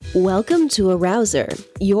Welcome to Arouser,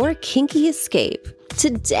 your kinky escape.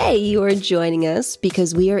 Today you are joining us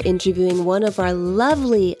because we are interviewing one of our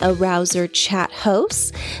lovely Arouser chat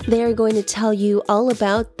hosts. They are going to tell you all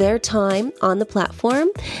about their time on the platform,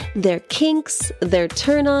 their kinks, their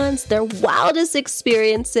turn-ons, their wildest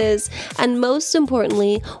experiences, and most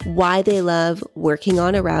importantly, why they love working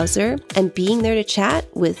on Arouser and being there to chat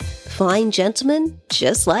with fine gentlemen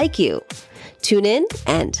just like you. Tune in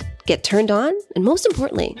and get turned on, and most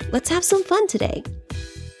importantly, let's have some fun today.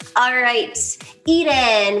 All right,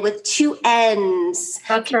 Eden with two N's.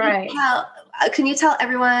 That's right. Can you tell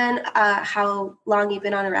everyone how long you've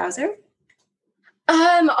been on Arouser?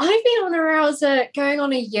 I've been on Arouser going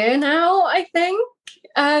on a year now, I think.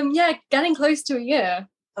 Getting close to a year.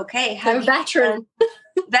 Okay. So veteran.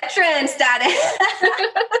 Veteran status.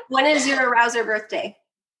 When is your Arouser birthday?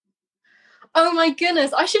 Oh my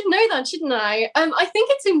goodness, I should know that, shouldn't I? I think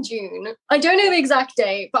it's in June. I don't know the exact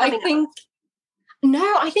date, but I think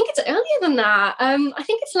it's earlier than that. I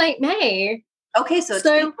think it's late May. Okay, so it's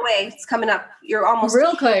away. It's coming up. You're almost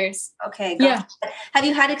real close. Okay, gotcha. Yeah. Have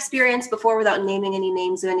you had experience before, without naming any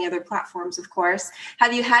names of any other platforms, of course?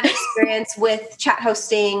 Have you had experience with chat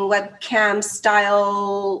hosting, webcam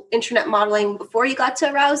style, internet modeling before you got to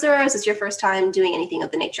Arouser, or is this your first time doing anything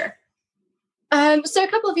of the nature? So a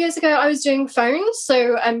couple of years ago, I was doing phones,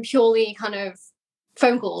 so purely kind of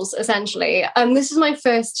phone calls, essentially. This is my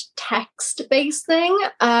first text-based thing.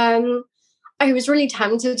 I was really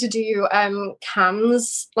tempted to do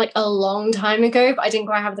cams like a long time ago, but I didn't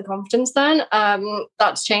quite have the confidence then.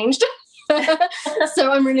 That's changed. So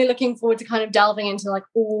I'm really looking forward to kind of delving into like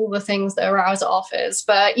all the things that Arouser offers.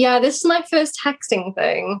 But yeah, this is my first texting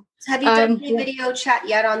thing. Have you done any video chat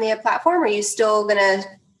yet on the platform, or are you still going to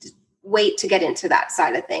wait to get into that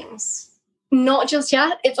side of things? Not just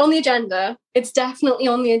yet. It's on the agenda. It's definitely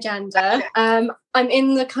on the agenda. Okay. I'm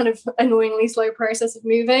in the kind of annoyingly slow process of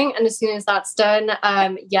moving, and as soon as that's done,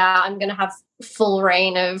 I'm going to have full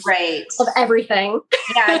reign of everything.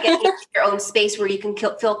 Yeah, getting into your own space where you can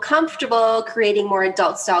feel comfortable. Creating more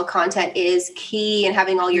adult style content is key, and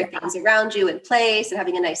having all your things around you in place and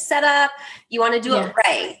having a nice setup. You want to do it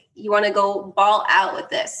right. You want to go ball out with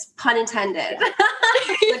this, pun intended.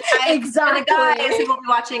 Exactly. The guys who will be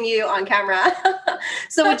watching you on camera.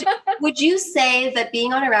 So would you say that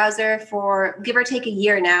being on Arouser for give or take a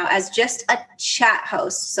year now as just a chat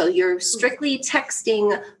host, so you're strictly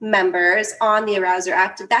texting members on the Arouser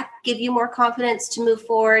app, did that give you more confidence to move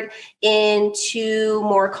forward into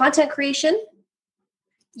more content creation?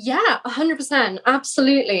 Yeah, 100%.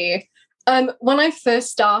 Absolutely. When I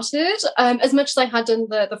first started, as much as I had done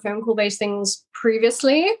the phone call based things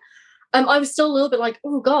previously, I was still a little bit like,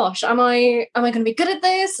 oh gosh, am I going to be good at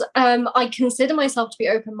this? I consider myself to be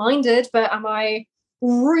open-minded, but am I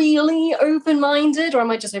really open-minded, or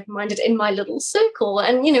am I just open-minded in my little circle?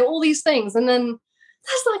 And all these things. And then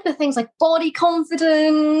there's like the things like body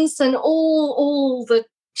confidence and all the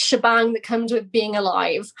shebang that comes with being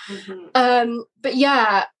alive. Mm-hmm. But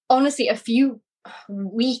yeah, honestly, a few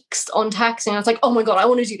weeks on texting, I was like, oh my god, I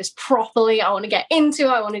want to do this properly. I want to get into it.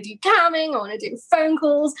 I want to do camming. I want to do phone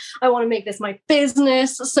calls. I want to make this my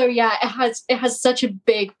business. So yeah, it has such a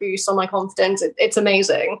big boost on my confidence. It's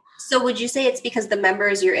amazing. So would you say it's because the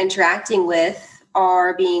members you're interacting with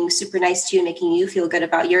are being super nice to you, making you feel good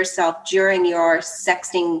about yourself during your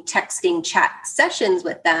texting chat sessions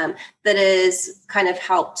with them, that has kind of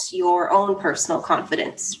helped your own personal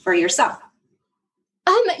confidence for yourself?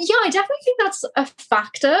 Yeah, I definitely think that's a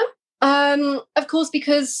factor. Of course,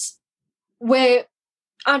 because we're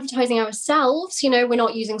advertising ourselves, we're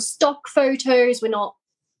not using stock photos, we're not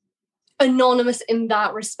anonymous in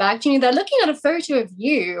that respect. They're looking at a photo of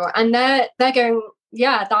you and they're going,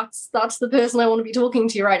 yeah, that's the person I want to be talking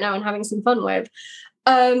to right now and having some fun with.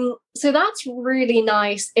 So that's really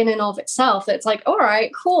nice in and of itself. It's like, all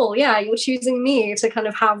right, cool. Yeah, you're choosing me to kind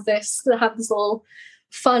of have this little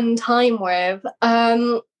fun time with.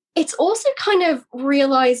 It's also kind of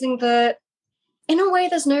realizing that in a way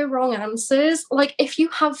there's no wrong answers. Like if you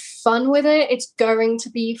have fun with it, it's going to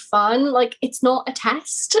be fun. Like it's not a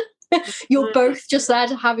test. You're both just there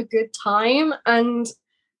to have a good time, and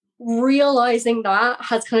realizing that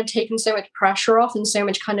has kind of taken so much pressure off and so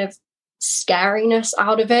much kind of scariness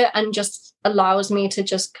out of it, and just allows me to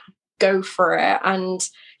just go for it and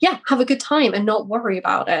have a good time and not worry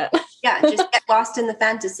about it. Yeah, just get lost in the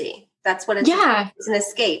fantasy. That's what it's. Yeah, it's an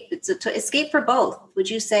escape. It's an escape for both. Would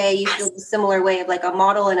you say you feel a similar way of like a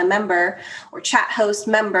model and a member or chat host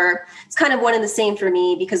member? It's kind of one and the same for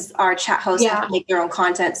me, because our chat hosts have to make their own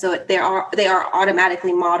content, so they are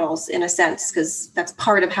automatically models in a sense, because that's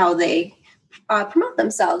part of how they promote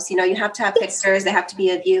themselves. You know, you have to have pictures. They have to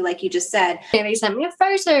be of you, like you just said. They sent me a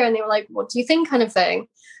photo and they were like, what do you think, kind of thing.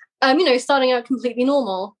 You know, starting out completely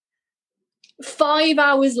normal. 5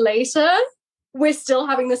 hours later, we're still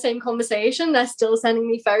having the same conversation. They're still sending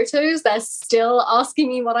me photos. They're still asking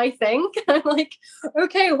me what I think. I'm like,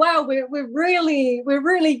 okay, wow, we're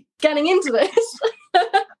really getting into this.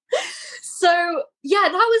 So yeah,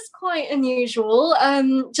 that was quite unusual.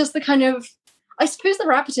 Just the kind of, I suppose, the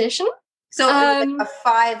repetition. So it was like a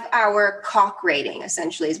 5-hour cock rating,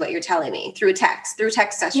 essentially, is what you're telling me, through text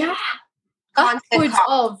session. Yeah.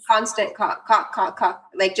 Constant cock.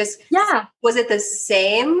 Like, just, yeah. Was it the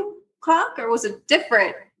same cock or was it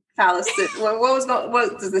different phallus? what was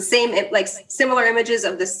the same, like similar images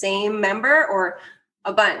of the same member or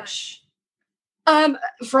a bunch?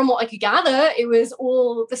 From what I could gather, it was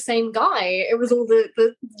all the same guy. It was all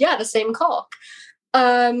the same cock.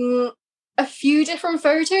 A few different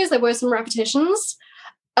photos. There were some repetitions.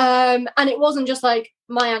 And it wasn't just like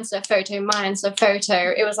my answer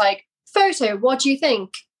photo. It was like, photo, what do you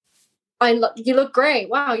think? You look great.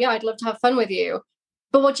 Wow, yeah, I'd love to have fun with you.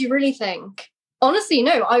 But what do you really think? Honestly,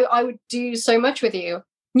 no, I would do so much with you.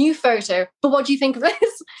 New photo. But what do you think of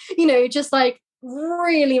this? You know, just like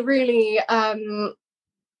really, really,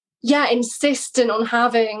 insistent on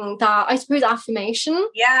having that, I suppose, affirmation.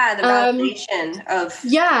 Yeah, the validation of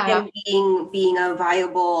him being a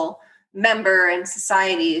viable member in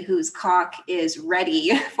society whose cock is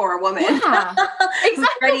ready for a woman. Yeah, exactly.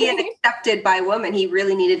 Ready and accepted by women. He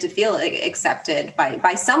really needed to feel accepted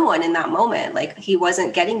by someone in that moment. Like, he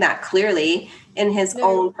wasn't getting that clearly in his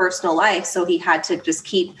own personal life. So he had to just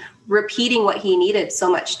keep repeating what he needed so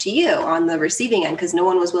much to you on the receiving end, because no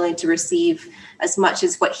one was willing to receive as much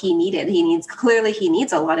as what he needed. He needs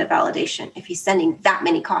a lot of validation if he's sending that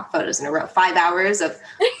many cock photos in a row. 5 hours of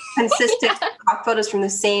consistent cock photos from the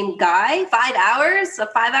same guy. 5 hours, a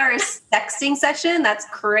 5-hour sexting session. That's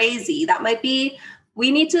crazy. That might be, we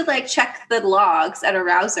need to like check the logs at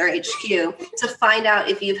Arouser HQ to find out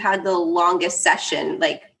if you've had the longest session,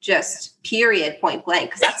 like just period, point blank,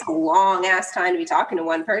 because that's a long ass time to be talking to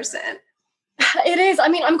one person. It is. I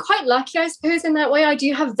mean, I'm quite lucky, I suppose, in that way. I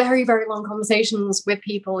do have very, very long conversations with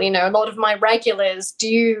people. You know, a lot of my regulars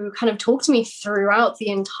do kind of talk to me throughout the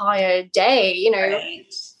entire day. You know,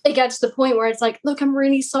 It gets to the point where it's like, look, I'm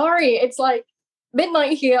really sorry. It's like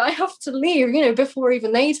midnight here. I have to leave, you know, before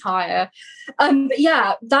even they tire. But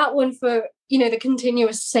yeah, that one for, you know, the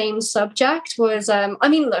continuous same subject was, I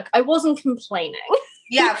mean, look, I wasn't complaining.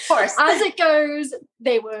 Yeah, of course. As it goes,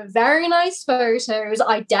 they were very nice photos.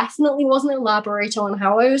 I definitely wasn't elaborating on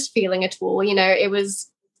how I was feeling at all. You know, it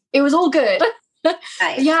was all good.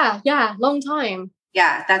 Nice. Yeah, long time.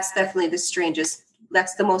 Yeah, that's definitely the strangest.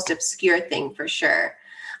 That's the most obscure thing for sure.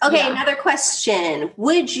 Okay, Another question.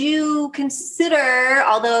 Would you consider,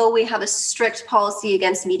 although we have a strict policy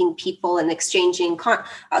against meeting people and exchanging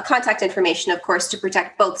contact information, of course, to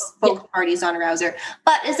protect both parties on Arouser,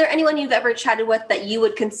 but is there anyone you've ever chatted with that you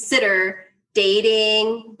would consider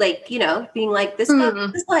dating, like, you know, being like, this guy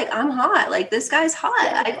is like, I'm hot, like, this guy's hot.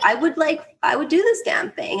 I would do this damn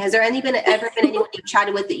thing. Has there ever been anyone you've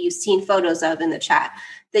chatted with that you've seen photos of in the chat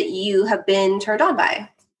that you have been turned on by?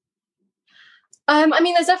 I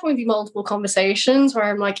mean, there's definitely been multiple conversations where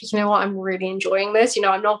I'm like, you know what, I'm really enjoying this. You know,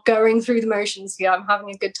 I'm not going through the motions here. I'm having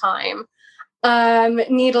a good time.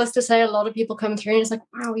 Needless to say, a lot of people come through and it's like,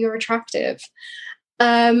 wow, you're attractive.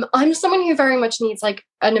 I'm someone who very much needs like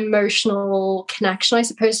an emotional connection, I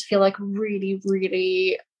suppose, to feel like really,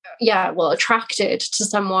 really, attracted to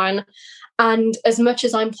someone. And as much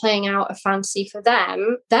as I'm playing out a fantasy for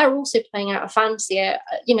them, they're also playing out a fantasy.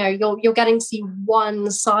 You know, you're getting to see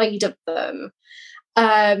one side of them.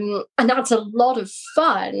 And that's a lot of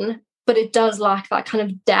fun, but it does lack that kind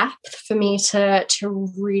of depth for me to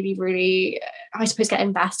really, really, I suppose, get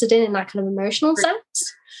invested in that kind of emotional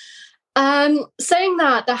sense. Saying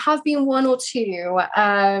that, there have been one or two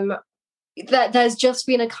that there's just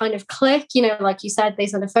been a kind of click, you know, like you said, they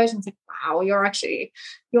sent a photo and it's like, wow, you're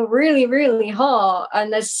really, really hot.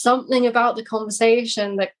 And there's something about the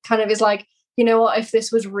conversation that kind of is like, you know what, if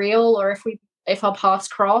this was real or if our paths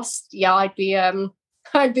crossed,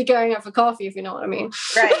 I'd be going out for coffee, if you know what I mean.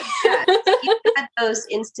 Right. Yeah. You had those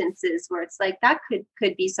instances where it's like, that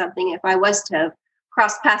could be something if I was to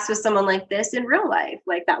cross paths with someone like this in real life,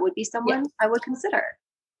 like that would be someone I would consider.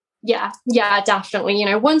 Yeah, definitely. You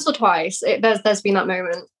know, once or twice, there's been that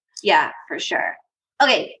moment. Yeah, for sure.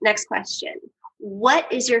 Okay, next question.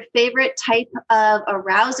 What is your favorite type of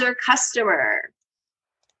Arouser customer?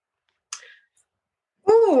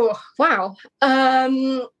 Ooh, wow.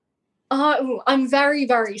 I'm very,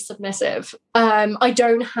 very submissive. I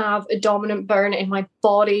don't have a dominant bone in my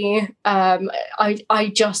body. I'm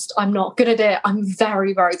not good at it. I'm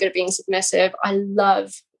very, very good at being submissive. I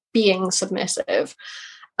love being submissive.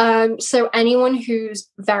 So anyone who's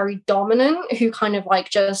very dominant, who kind of like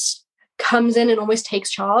just comes in and almost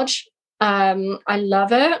takes charge, I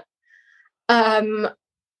love it.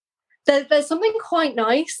 There's something quite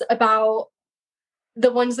nice about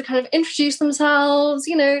the ones that kind of introduce themselves.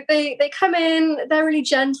 You know, they come in, they're really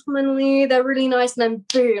gentlemanly, they're really nice, and then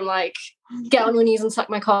boom, like, get on your knees and suck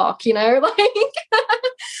my cock, you know? Like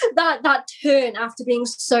that turn after being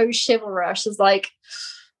so chivalrous is like,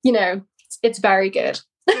 you know, it's very good.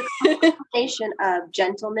 The combination of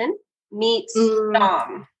gentleman meets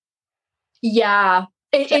dom. Yeah.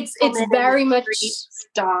 It's very much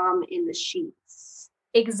dom in the sheets.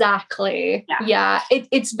 Exactly. Yeah.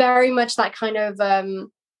 It's very much that kind of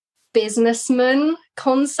businessman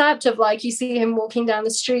concept of like, you see him walking down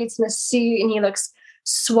the streets in a suit and he looks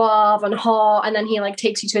suave and hot, and then he like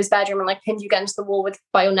takes you to his bedroom and like pins you against the wall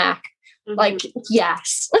by your neck. Like,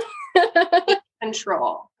 yes.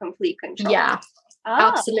 Complete control. Yeah.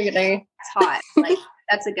 Absolutely. It's hot. Like,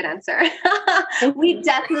 that's a good answer. We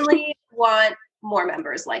definitely want more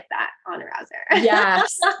members like that on Arouser.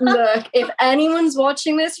 Yes. Look, if anyone's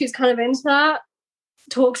watching this who's kind of into that,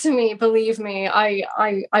 talk to me. Believe me, I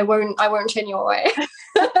won't turn you away.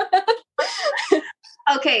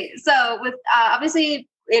 Okay, so with obviously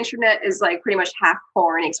the internet is like pretty much half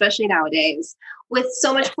porn, especially nowadays. With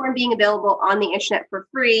so much porn being available on the internet for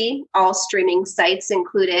free, all streaming sites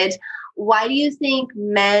included, why do you think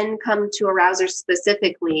men come to Arouser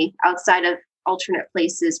specifically outside of alternate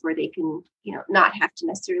places where they can, you know, not have to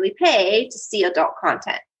necessarily pay to see adult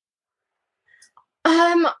content?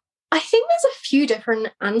 I think there's a few different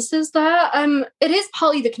answers there. It is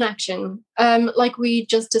partly the connection. Like we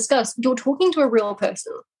just discussed, you're talking to a real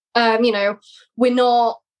person. You know, we're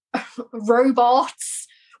not robots.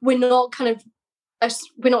 We're not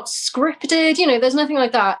we're not scripted. You know, there's nothing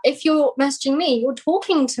like that. If you're messaging me, you're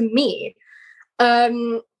talking to me.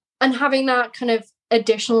 And having that kind of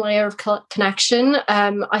additional layer of connection,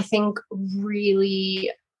 I think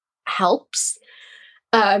really helps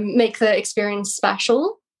make the experience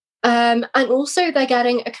special. And also they're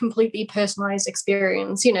getting a completely personalized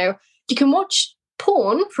experience. You know, you can watch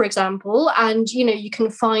porn, for example, and, you know, you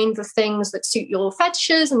can find the things that suit your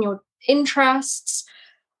fetishes and your interests.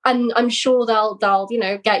 And I'm sure they'll, you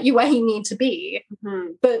know, get you where you need to be,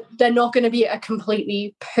 but they're not going to be a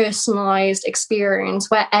completely personalized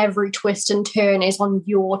experience where every twist and turn is on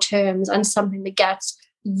your terms and something that gets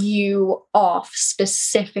you off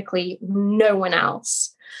specifically, no one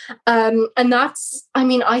else. And that's, I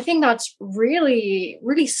mean, I think that's really,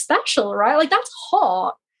 really special, right? Like, that's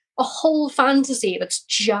hot. A whole fantasy that's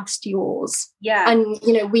just yours. Yeah. And,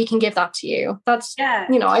 you know, we can give that to you. That's,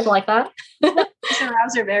 you know, I like that.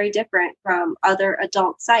 Arouser are very different from other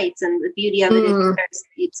adult sites. And the beauty of it is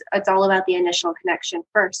it's all about the initial connection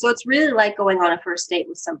first. So it's really like going on a first date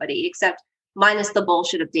with somebody, except minus the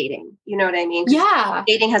bullshit of dating. You know what I mean? Yeah.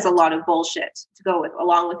 Dating has a lot of bullshit to go with,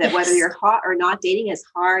 along with it. Yes. Whether you're hot or not, dating is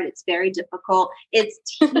hard. It's very difficult. It's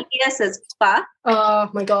tedious as fuck. Oh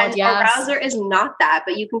my God, and Arouser is not that,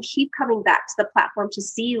 but you can keep coming back to the platform to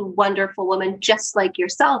see wonderful women just like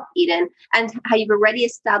yourself, Eden, and how you've already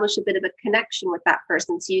established a bit of a connection with that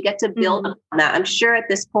person. So you get to build on that. I'm sure at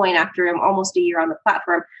this point, after almost a year on the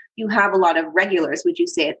platform, you have a lot of regulars, would you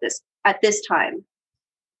say, at this time?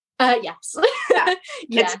 Yes. Yeah.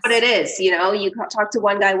 Yes. It's what it is. You know, you talk to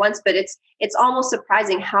one guy once, but it's almost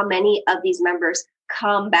surprising how many of these members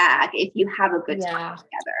come back if you have a good time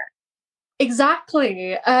together.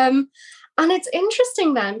 Exactly. And it's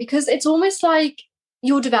interesting then, because it's almost like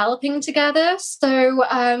you're developing together.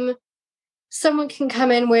 So someone can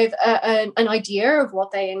come in with an idea of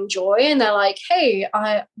what they enjoy, and they're like, hey,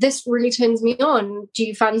 this really turns me on. Do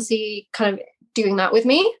you fancy kind of doing that with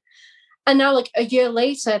me? And now, like, a year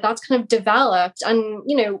later, that's kind of developed. And,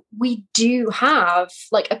 you know, we do have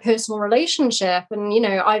like a personal relationship. And, you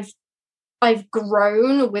know, I've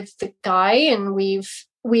grown with the guy, and we've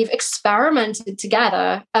experimented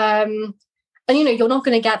together. And, you know, you're not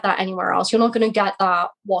going to get that anywhere else. You're not going to get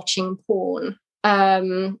that watching porn.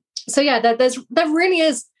 So yeah, there really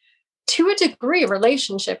is, to a degree, a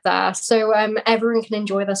relationship there. So everyone can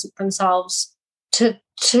enjoy themselves to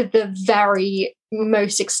the very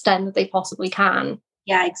most extent that they possibly can.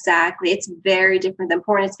 Yeah, exactly. It's very different than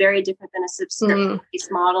porn. It's very different than a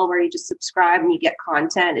subscription-based model where you just subscribe and you get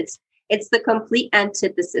content. It's the complete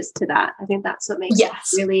antithesis to that. I think that's what makes it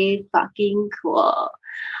really fucking cool.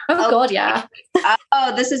 Oh God, yeah.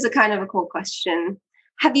 This is a kind of a cool question.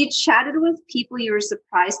 Have you chatted with people you were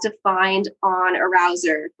surprised to find on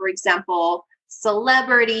Arouser? For example,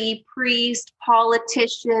 celebrity, priest,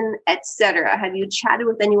 politician, etc. Have you chatted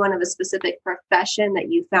with anyone of a specific profession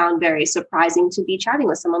that you found very surprising to be chatting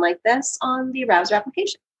with someone like this on the Arouser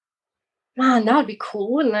application? Man, that would be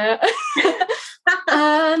cool, wouldn't it?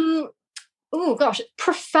 Oh gosh,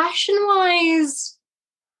 profession-wise,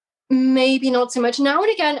 maybe not so much. Now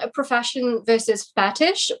and again, a profession versus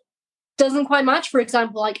fetish doesn't quite match. For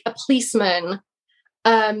example, like a policeman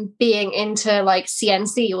being into like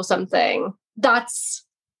CNC or something. That's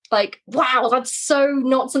like, wow, that's so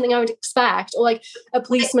not something I would expect. Or like a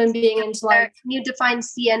policeman being into like... Can you define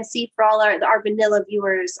CNC for all our vanilla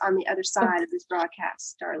viewers on the other side of this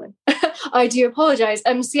broadcast, darling? I do apologize.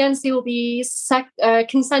 CNC will be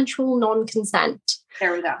consensual non-consent.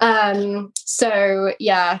 There we go. So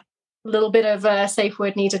yeah, a little bit of a safe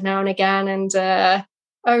word needed now and again. And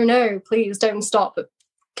oh no, please don't stop.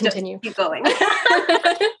 Continue. Just keep going.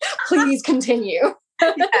 Please continue.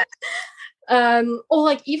 Yeah. Or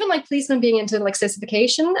like even like policemen being into like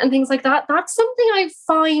sissification and things like that. That's something I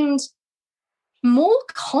find more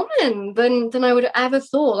common than I would have ever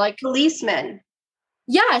thought. Like policemen.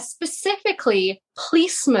 Yeah, specifically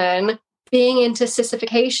policemen being into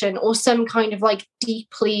sissification or some kind of like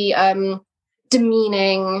deeply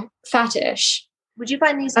demeaning fetish. Would you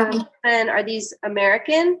find these policemen, are these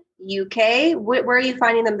American, UK? Where are you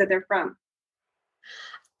finding them that they're from?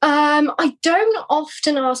 I don't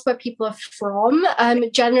often ask where people are from.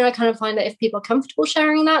 Generally, I kind of find that if people are comfortable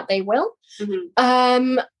sharing that, they will.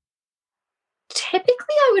 Mm-hmm.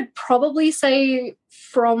 Typically, I would probably say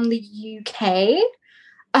from the UK,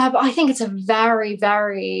 but I think it's a very,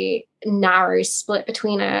 very narrow split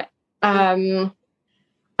between it. And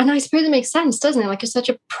I suppose it makes sense, doesn't it? Like, it's such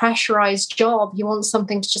a pressurized job. You want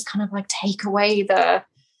something to just kind of like take away the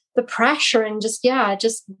pressure and just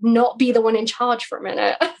not be the one in charge for a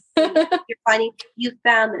minute. you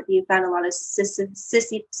found a lot of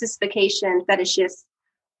sissification fetishists,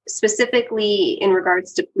 specifically in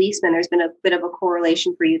regards to policemen. There's been a bit of a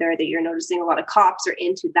correlation for you there that you're noticing a lot of cops are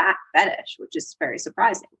into that fetish, which is very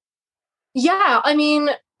surprising. Yeah, I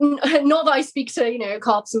mean, not that I speak to,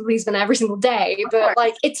 cops and policemen every single day, but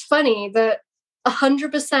like, it's funny that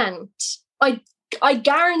 100%, I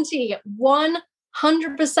guarantee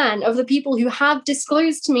 100% of the people who have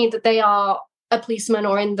disclosed to me that they are a policeman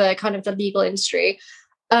or in the kind of the legal industry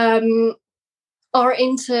are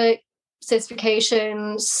into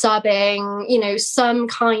sissification, subbing, some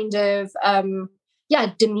kind of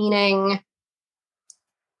demeaning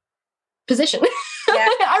position. Yeah.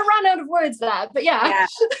 I ran out of words there, but yeah.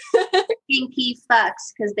 Kinky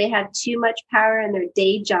fucks because they have too much power in their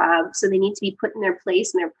day job, so they need to be put in their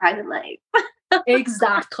place in their private life.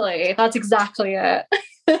 Exactly. That's exactly it.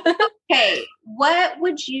 Okay, what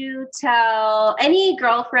would you tell any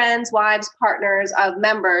girlfriends, wives, partners of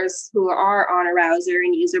members who are on Arouser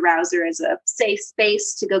and use Arouser as a safe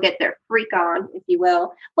space to go get their freak on, if you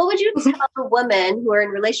will? What would you tell the women who are in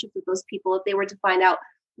relationships with those people if they were to find out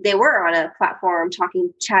they were on a platform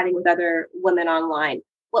chatting with other women online?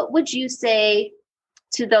 What would you say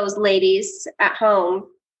to those ladies at home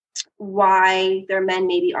why their men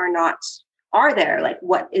maybe are there? Like,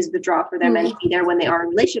 what is the draw for their men to be there when they are in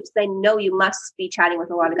relationships? They know you must be chatting with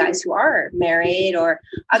a lot of guys who are married or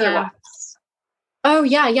otherwise. Oh,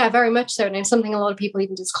 yeah, very much so. And it's something a lot of people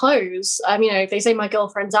even disclose. If they say my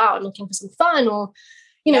girlfriend's out and looking for some fun or,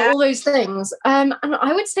 all those things. And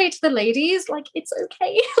I would say to the ladies, like, it's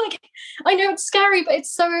okay. Like, I know it's scary, but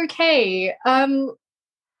it's so okay.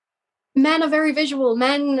 Men are very visual.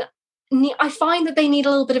 I find that they need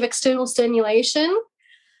a little bit of external stimulation.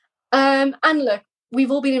 And look,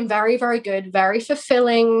 we've all been in very, very good, very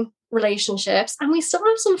fulfilling relationships, and we still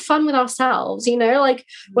have some fun with ourselves, like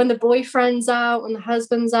when the boyfriend's out, when the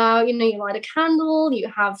husband's out, you light a candle, you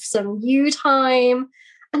have some you time.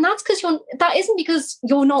 And that's that isn't because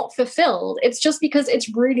you're not fulfilled. It's just because it's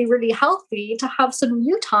really, really healthy to have some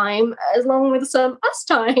you time along with some us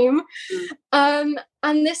time.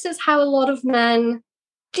 And this is how a lot of men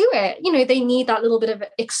do it. They need that little bit of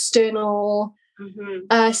external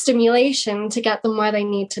stimulation to get them where they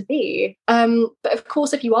need to be. But of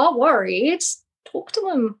course, if you are worried, talk to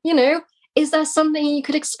them. Is there something you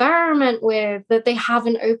could experiment with that they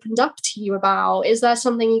haven't opened up to you about? Is there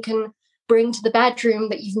something you can bring to the bedroom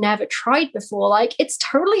that you've never tried before? Like, it's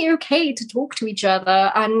totally okay to talk to each other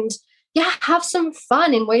and have some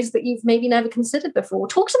fun in ways that you've maybe never considered before.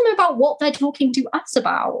 Talk to them about what they're talking to us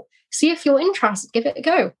about. See if you're interested. Give it a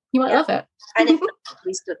go. You might love it. And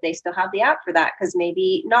they still have the app for that, because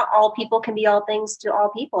maybe not all people can be all things to all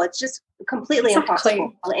people. It's just completely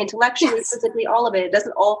impossible. Intellectually, physically, all of it. It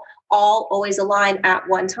doesn't all always align at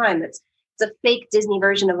one time. It's a fake Disney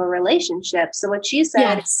version of a relationship. So what you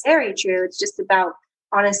said is very true. It's just about,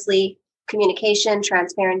 honestly, communication,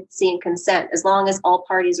 transparency, and consent. As long as all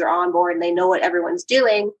parties are on board and they know what everyone's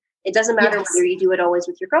doing, it doesn't matter whether you do it always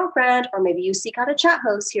with your girlfriend, or maybe you seek out a chat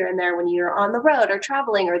host here and there when you're on the road or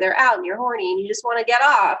traveling, or they're out and you're horny and you just want to get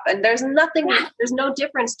off. And there's no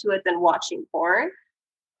difference to it than watching porn.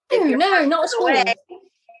 No, not at all.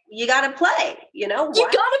 You got to play, you know? You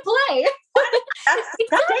got to play. That's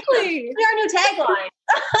exactly our new tagline.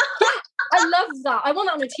 I love that. I want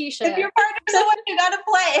that on a t-shirt. If your partner's away, you got to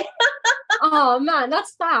play. Oh man,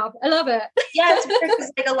 that's fab. I love it. Yeah, it's weird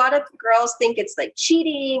because like a lot of girls think it's like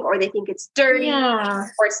cheating, or they think it's dirty, or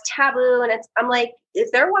it's taboo. And I'm like, if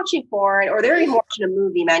they're watching porn, or they're even watching a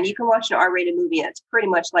movie, man, you can watch an R-rated movie and it's pretty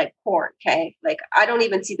much like porn. Okay, like I don't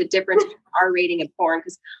even see the difference between R-rating and porn,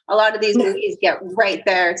 because a lot of these movies get right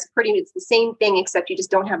there. It's the same thing, except you just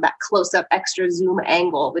don't have that close-up extra zoom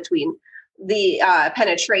angle between the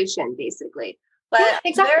penetration, basically. But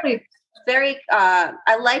exactly. Very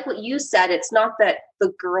I like what you said. It's not that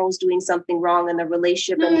the girl's doing something wrong in the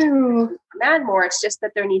relationship and man more. It's just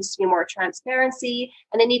that there needs to be more transparency,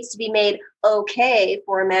 and it needs to be made okay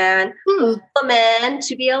for a man, woman,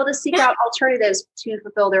 to be able to seek out alternatives to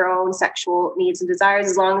fulfill their own sexual needs and desires,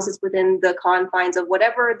 as long as it's within the confines of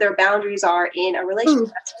whatever their boundaries are in a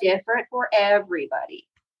relationship. That's different for everybody.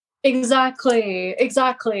 Exactly.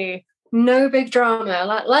 No big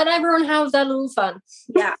drama. Let everyone have their little fun.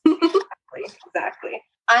 Yeah, exactly.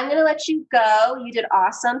 I'm going to let you go. You did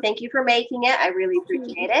awesome. Thank you for making it. I really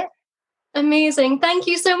appreciate it. Amazing. Thank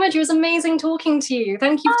you so much. It was amazing talking to you.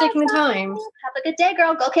 Thank you for taking the time. Have a good day,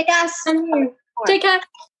 girl. Go kick ass. And you. Take care.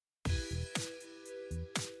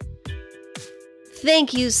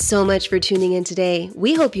 Thank you so much for tuning in today.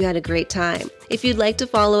 We hope you had a great time. If you'd like to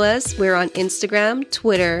follow us, we're on Instagram,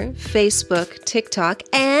 Twitter, Facebook, TikTok,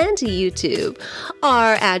 and YouTube.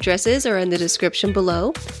 Our addresses are in the description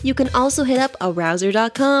below. You can also hit up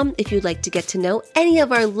arouser.com if you'd like to get to know any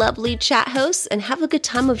of our lovely chat hosts and have a good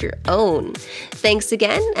time of your own. Thanks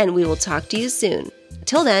again, and we will talk to you soon.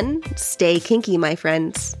 Till then, stay kinky, my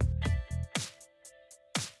friends.